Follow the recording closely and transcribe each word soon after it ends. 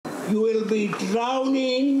You will be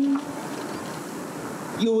drowning.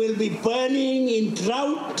 You will be burning in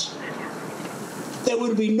drought. There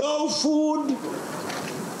will be no food.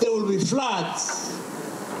 There will be floods.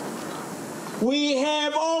 We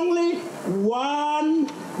have only one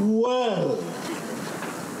world.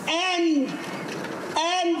 And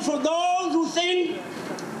for those who think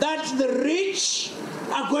that the rich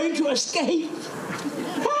are going to escape,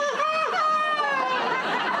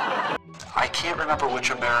 I can't remember which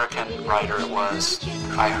American writer it was.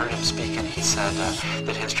 I heard him speak, and he said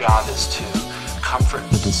that his job is to comfort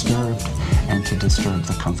the disturbed and to disturb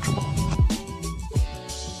the comfortable.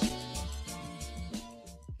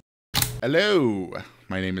 Hello,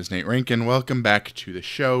 my name is Nate Rankin. Welcome back to the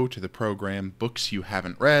show, to the program Books You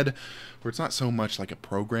Haven't Read, where it's not so much like a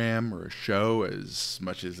program or a show as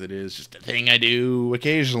much as it is just a thing I do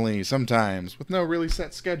occasionally, sometimes, with no really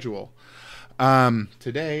set schedule.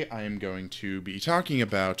 Today I am going to be talking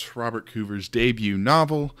about Robert Coover's debut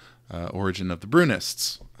novel, Origin of the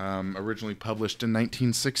BRUNISTS, originally published in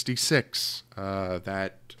 1966.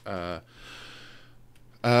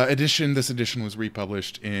 This edition was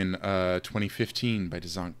republished in 2015 by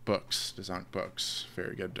Desmond Books.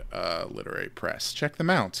 Very good literary press. Check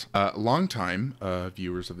them out. Longtime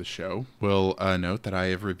viewers of the show will note that I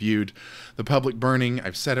have reviewed The Public Burning.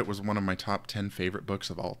 I've said it was one of my top 10 favorite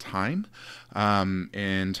books of all time.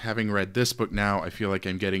 And having read this book now, I feel like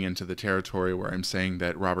I'm getting into the territory where I'm saying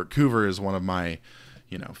that Robert Coover is one of my,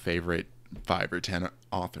 favorite 5 or 10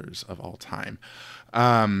 authors of all time.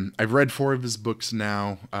 I've read 4 of his books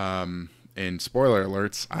now, and spoiler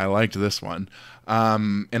alerts, I liked this one.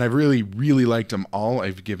 And I really, really liked them all.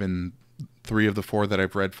 I've given 3 of the 4 that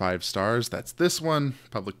I've read 5 stars. That's this one,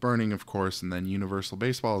 Public Burning, of course, and then Universal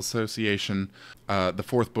Baseball Association. The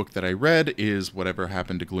 4th book that I read is Whatever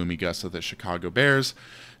Happened to Gloomy Gus of the Chicago Bears.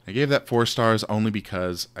 I gave that 4 stars only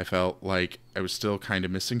because I felt like I was still kind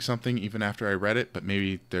of missing something even after I read it, but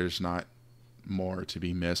maybe there's not more to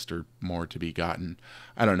be missed or more to be gotten.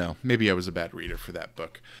 I don't know. Maybe I was a bad reader for that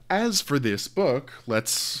book. As for this book,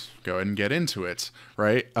 let's go ahead and get into it,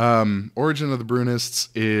 right? Origin of the BRUNISTS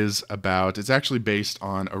it's actually based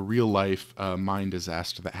on a real-life mine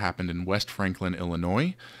disaster that happened in West Franklin,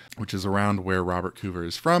 Illinois, which is around where Robert Coover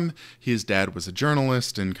is from. His dad was a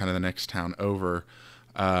journalist in kind of the next town over,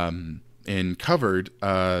 and covered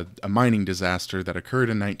a mining disaster that occurred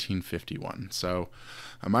in 1951. So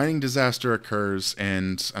a mining disaster occurs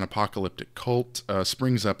and an apocalyptic cult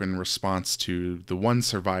springs up in response to the one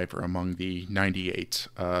survivor among the 98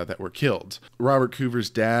 that were killed. Robert Coover's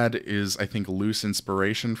dad is, I think, a loose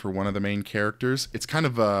inspiration for one of the main characters. It's kind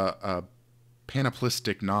of a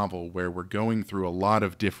panoplistic novel where we're going through a lot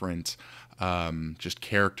of different just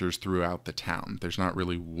characters throughout the town. There's not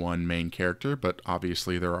really one main character, but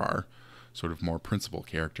obviously there are sort of more principal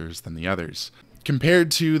characters than the others. Compared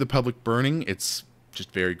to The Public Burning, it's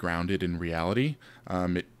just very grounded in reality.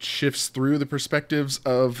 It shifts through the perspectives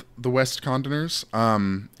of the West Continers,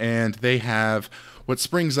 and they have what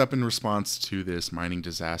springs up in response to this mining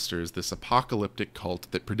disaster is this apocalyptic cult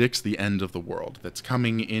that predicts the end of the world that's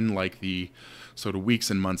coming in like the sort of weeks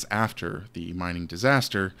and months after the mining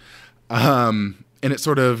disaster. And it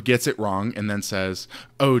sort of gets it wrong and then says,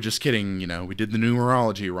 oh, just kidding, we did the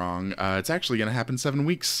numerology wrong. It's actually going to happen 7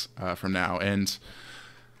 weeks from now. And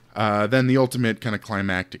then the ultimate kind of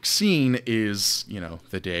climactic scene is,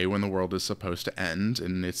 the day when the world is supposed to end.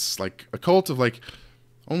 And it's like a cult of like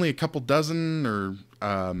only a couple dozen or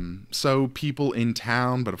so people in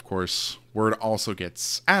town. But of course, word also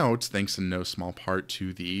gets out, thanks in no small part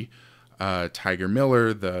to the Tiger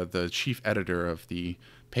Miller, the chief editor of the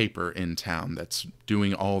paper in town that's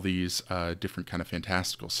doing all these different kind of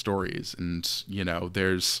fantastical stories. And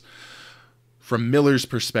there's, from Miller's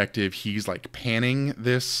perspective, he's like panning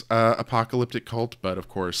this apocalyptic cult, but of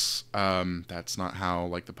course that's not how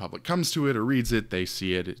like the public comes to it or reads it. They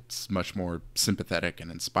see it, it's much more sympathetic and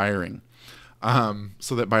inspiring,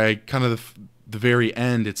 so that by kind of the very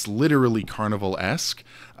end, it's literally carnival-esque,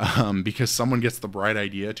 because someone gets the bright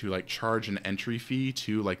idea to like charge an entry fee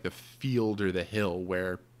to like the field or the hill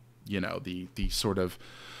where, the sort of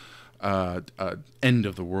end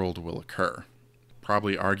of the world will occur.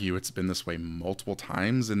 Probably argue it's been this way multiple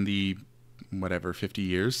times in the 50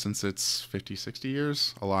 years since it's 60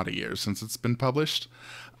 years, a lot of years since it's been published.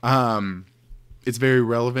 It's very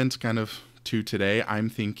relevant kind of to today. I'm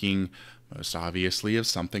thinking most obviously of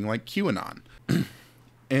something like QAnon.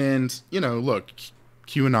 And, look,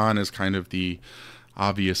 QAnon is kind of the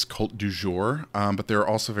obvious cult du jour, but there are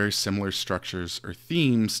also very similar structures or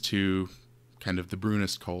themes to kind of the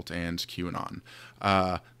Brunist cult and QAnon.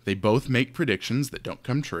 They both make predictions that don't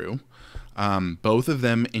come true. Both of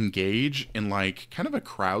them engage in like kind of a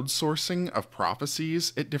crowdsourcing of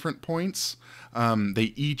prophecies at different points.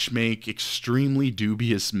 They each make extremely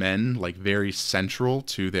dubious men like very central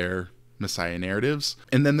to their Messiah narratives.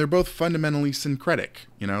 And then they're both fundamentally syncretic,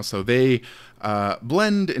 so they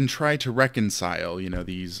blend and try to reconcile,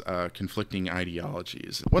 these conflicting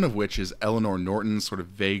ideologies. One of which is Eleanor Norton's sort of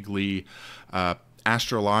vaguely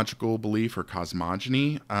astrological belief or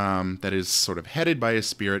cosmogony that is sort of headed by a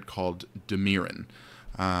spirit called Demirin.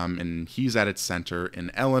 And he's at its center,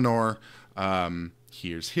 and Eleanor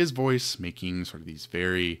hears his voice making sort of these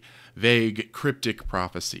very vague, cryptic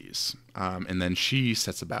prophecies. And then she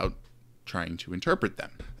sets about trying to interpret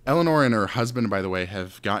them. Eleanor and her husband, by the way,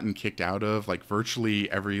 have gotten kicked out of like virtually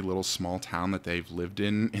every little small town that they've lived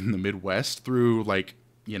in the Midwest through like,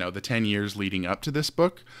 the 10 years leading up to this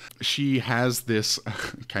book. She has this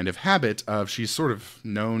kind of habit of, she's sort of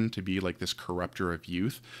known to be like this corrupter of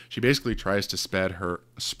youth. She basically tries to spread her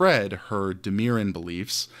Demirin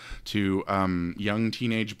beliefs to young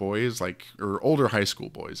teenage boys, or older high school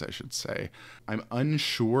boys, I should say. I'm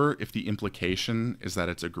unsure if the implication is that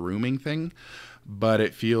it's a grooming thing, but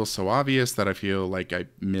it feels so obvious that I feel like I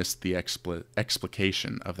missed the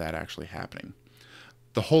explication of that actually happening.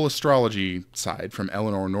 The whole astrology side from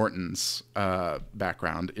Eleanor Norton's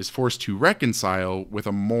background is forced to reconcile with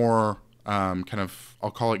a more kind of,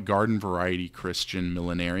 I'll call it garden variety Christian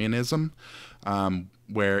millenarianism,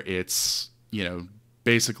 where it's,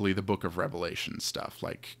 basically the Book of Revelation stuff,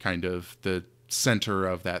 like kind of the center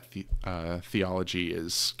of that theology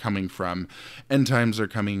is coming from end times are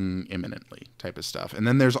coming imminently type of stuff. And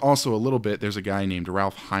then there's also there's a guy named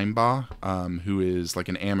Ralph Heimbaugh, who is like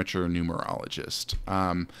an amateur numerologist.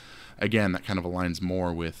 Again, that kind of aligns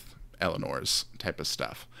more with Eleanor's type of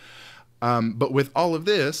stuff. But with all of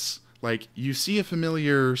this, like, you see a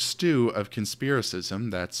familiar stew of conspiracism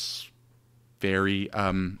that's very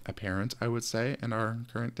apparent, I would say, in our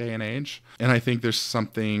current day and age. And I think there's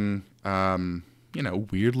something,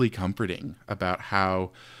 weirdly comforting about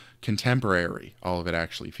how contemporary all of it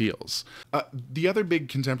actually feels. The other big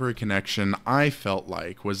contemporary connection I felt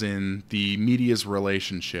like was in the media's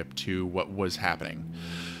relationship to what was happening.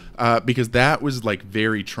 Because that was like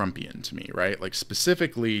very Trumpian to me, right? Like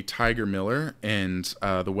specifically Tiger Miller and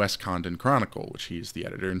the West Condon Chronicle, which he's the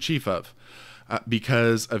editor-in-chief of.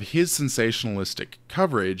 Because of his sensationalistic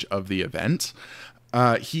coverage of the event,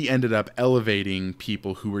 he ended up elevating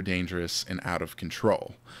people who were dangerous and out of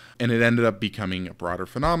control. And it ended up becoming a broader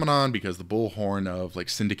phenomenon because the bullhorn of like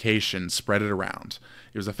syndication spread it around.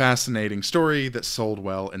 It was a fascinating story that sold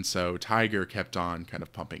well, and so Tiger kept on kind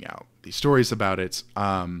of pumping out these stories about it.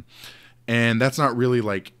 And that's not really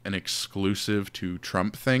like an exclusive to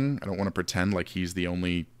Trump thing. I don't want to pretend like he's the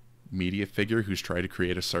only media figure who's tried to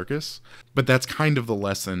create a circus. But that's kind of the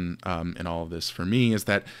lesson in all of this for me, is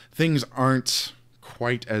that things aren't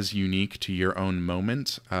quite as unique to your own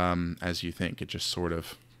moment as you think. It just sort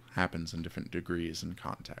of happens in different degrees and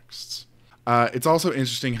contexts. It's also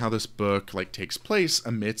interesting how this book like takes place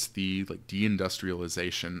amidst the like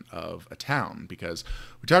deindustrialization of a town, because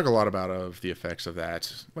we talk a lot about the effects of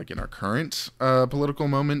that like in our current political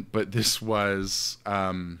moment, but this was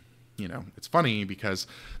it's funny because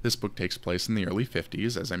this book takes place in the early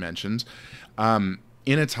 50s, as I mentioned,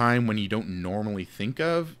 in a time when you don't normally think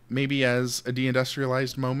of maybe as a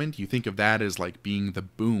deindustrialized moment. You think of that as like being the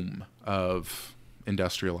boom of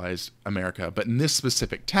industrialized America. But in this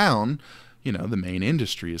specific town, the main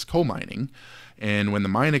industry is coal mining. And when the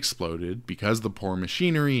mine exploded, because of the poor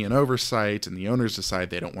machinery and oversight, and the owners decide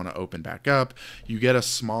they don't want to open back up, you get a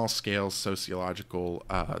small-scale sociological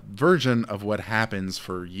version of what happens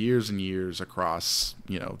for years and years across,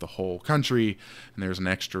 the whole country. And there's an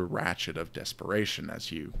extra ratchet of desperation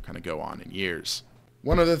as you kind of go on in years.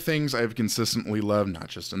 One of the things I've consistently loved, not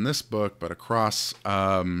just in this book, but across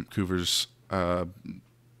Coover's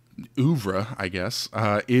oeuvre, I guess,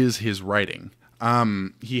 is his writing.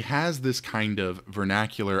 He has this kind of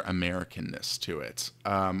vernacular Americanness to it,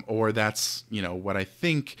 or that's, what I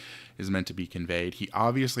think is meant to be conveyed. He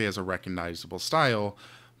obviously has a recognizable style,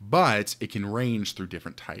 but it can range through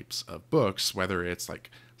different types of books, whether it's like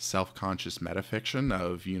self-conscious metafiction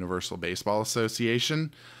of Universal Baseball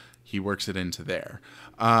Association, he works it into there.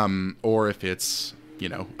 Or if it's,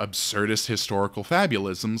 absurdist historical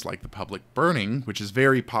fabulisms like The Public Burning, which is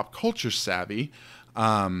very pop culture savvy,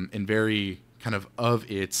 and very kind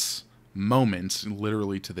of its moment,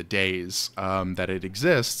 literally to the days that it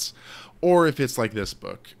exists, or if it's like this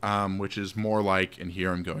book, which is more like, and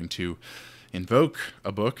here I'm going to invoke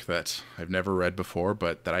a book that I've never read before,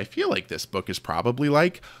 but that I feel like this book is probably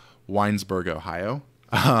like, Winnesburg, Ohio.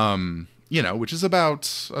 You know, which is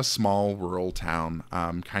about a small rural town,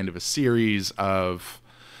 kind of a series of,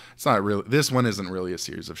 it's not really, this one isn't really a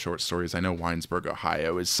series of short stories. I know Winnesburg,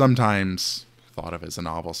 Ohio is sometimes thought of as a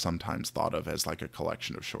novel, sometimes thought of as like a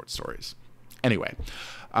collection of short stories. Anyway,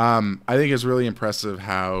 I think it's really impressive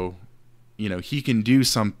how, you know, he can do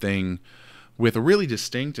something with a really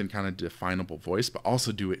distinct and kind of definable voice, but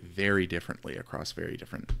also do it very differently across very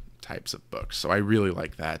different types of books. So I really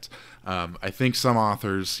like that. I think some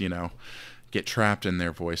authors, you know, get trapped in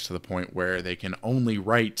their voice to the point where they can only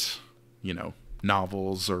write, you know,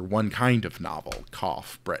 novels or one kind of novel.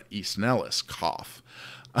 Cough, Bret Easton Ellis, cough.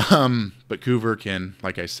 But Coover can,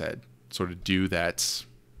 like I said, sort of do that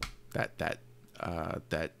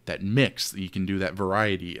mix. You can do that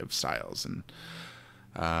variety of styles, and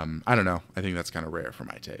I don't know. I think that's kind of rare for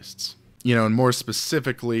my tastes. You know, and more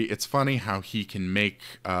specifically, it's funny how he can make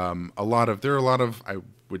there are a lot of, I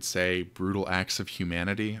would say, brutal acts of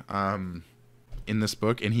humanity in this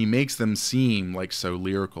book, and he makes them seem like so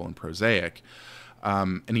lyrical and prosaic,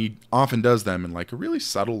 and he often does them in like a really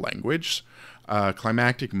subtle language.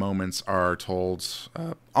 Climactic moments are told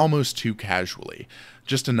almost too casually,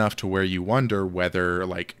 just enough to where you wonder whether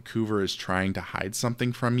like Coover is trying to hide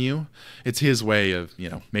something from you. It's his way of, you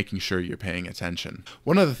know, making sure you're paying attention.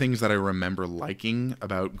 One of the things that I remember liking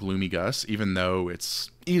about Gloomy Gus, even though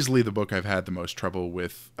it's easily the book I've had the most trouble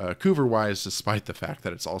with Coover-wise, despite the fact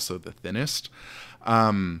that it's also the thinnest,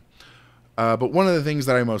 but one of the things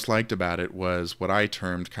that I most liked about it was what I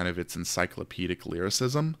termed kind of its encyclopedic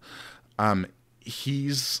lyricism. I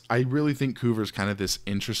really think Coover's kind of this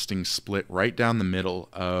interesting split right down the middle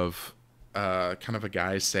of kind of a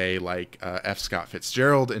guy, say, like F. Scott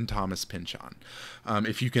Fitzgerald and Thomas Pynchon.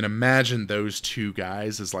 If you can imagine those two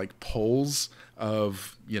guys as like poles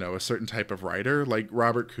of, you know, a certain type of writer, like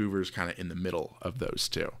Robert Coover's kind of in the middle of those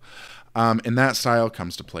two. And that style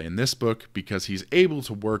comes to play in this book because he's able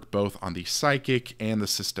to work both on the psychic and the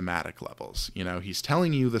systematic levels. You know, he's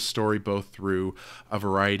telling you the story both through a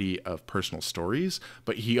variety of personal stories,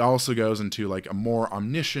 but he also goes into like a more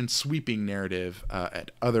omniscient, sweeping narrative at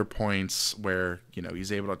other points where, you know,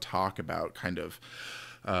 he's able to talk about kind of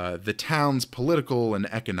the town's political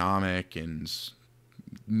and economic and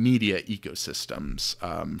media ecosystems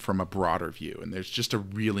from a broader view. And there's just a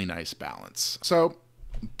really nice balance. So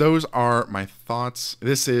those are my thoughts.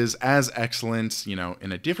 This is as excellent, you know,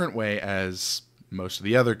 in a different way as most of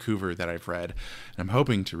the other Coover that I've read. And I'm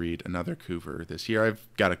hoping to read another Coover this year. I've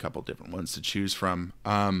got a couple different ones to choose from.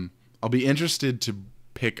 I'll be interested to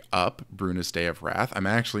pick up Brunists' Day of Wrath. I'm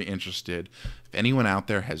actually interested, if anyone out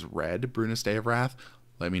there has read Brunists' Day of Wrath,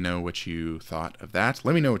 let me know what you thought of that.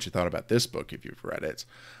 Let me know what you thought about this book if you've read it.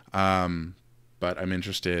 But I'm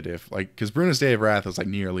interested if, like, because Brunists' Day of Wrath is like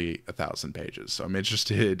nearly 1,000 pages. So I'm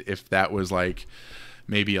interested if that was like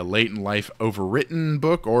maybe a late in life overwritten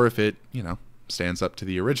book, or if it, you know, stands up to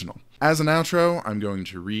the original. As an outro, I'm going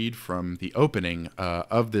to read from the opening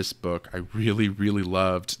of this book. I really, really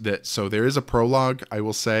loved that. So there is a prologue, I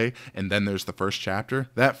will say, and then there's the first chapter.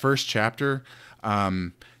 That first chapter,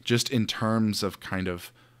 just in terms of kind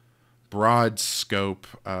of broad scope,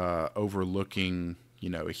 overlooking, you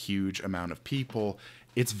know, a huge amount of people,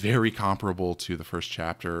 it's very comparable to the first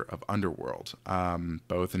chapter of Underworld,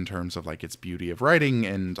 both in terms of like its beauty of writing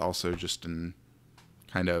and also just in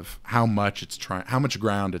kind of how much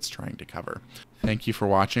ground it's trying to cover. Thank you for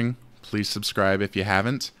watching. Please subscribe if you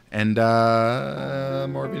haven't, and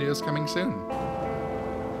more videos coming soon.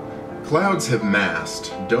 Clouds have massed,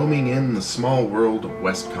 doming in the small world of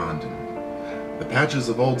West Condon. The patches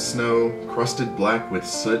of old snow, crusted black with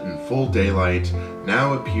soot in full daylight,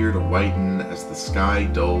 now appear to whiten as the sky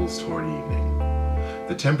dulls toward evening.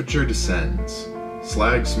 The temperature descends.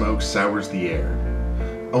 Slag smoke sours the air.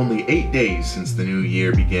 Only 8 days since the new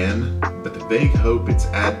year began, but the vague hope its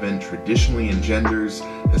advent traditionally engenders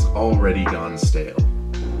has already gone stale.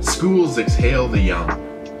 Schools exhale the young.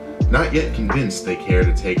 Not yet convinced they care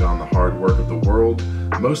to take on the hard work of the world,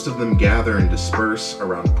 most of them gather and disperse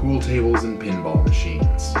around pool tables and pinball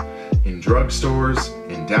machines, in drugstores,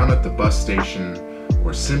 and down at the bus station,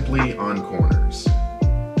 or simply on corners.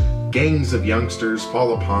 Gangs of youngsters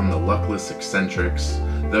fall upon the luckless eccentrics,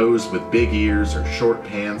 those with big ears or short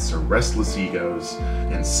pants or restless egos,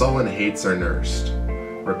 and sullen hates are nursed.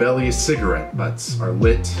 Rebellious cigarette butts are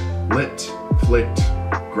lit, flicked,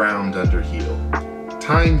 ground under heel.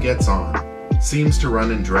 Time gets on, seems to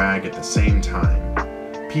run and drag at the same time.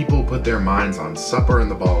 People put their minds on supper and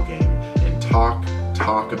the ball game, and talk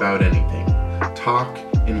about anything. Talk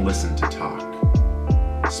and listen to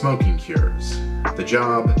talk. smoking cures. The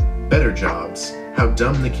job, better jobs, how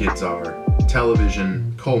dumb the kids are,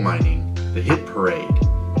 television, coal mining, the hit parade,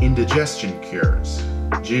 indigestion cures,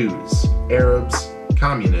 Jews, Arabs,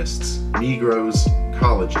 communists, Negroes,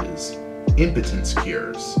 colleges, impotence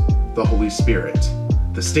cures, the Holy Spirit,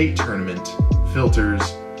 the state tournament, filters,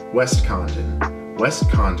 West Condon, West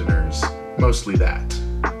Condoners, mostly that.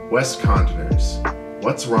 West Condoners.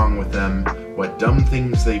 What's wrong with them? What dumb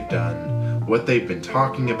things they've done? What they've been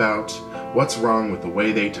talking about? What's wrong with the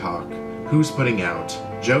way they talk? Who's putting out?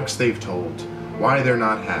 Jokes they've told? Why they're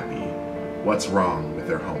not happy? What's wrong with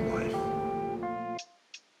their homeless?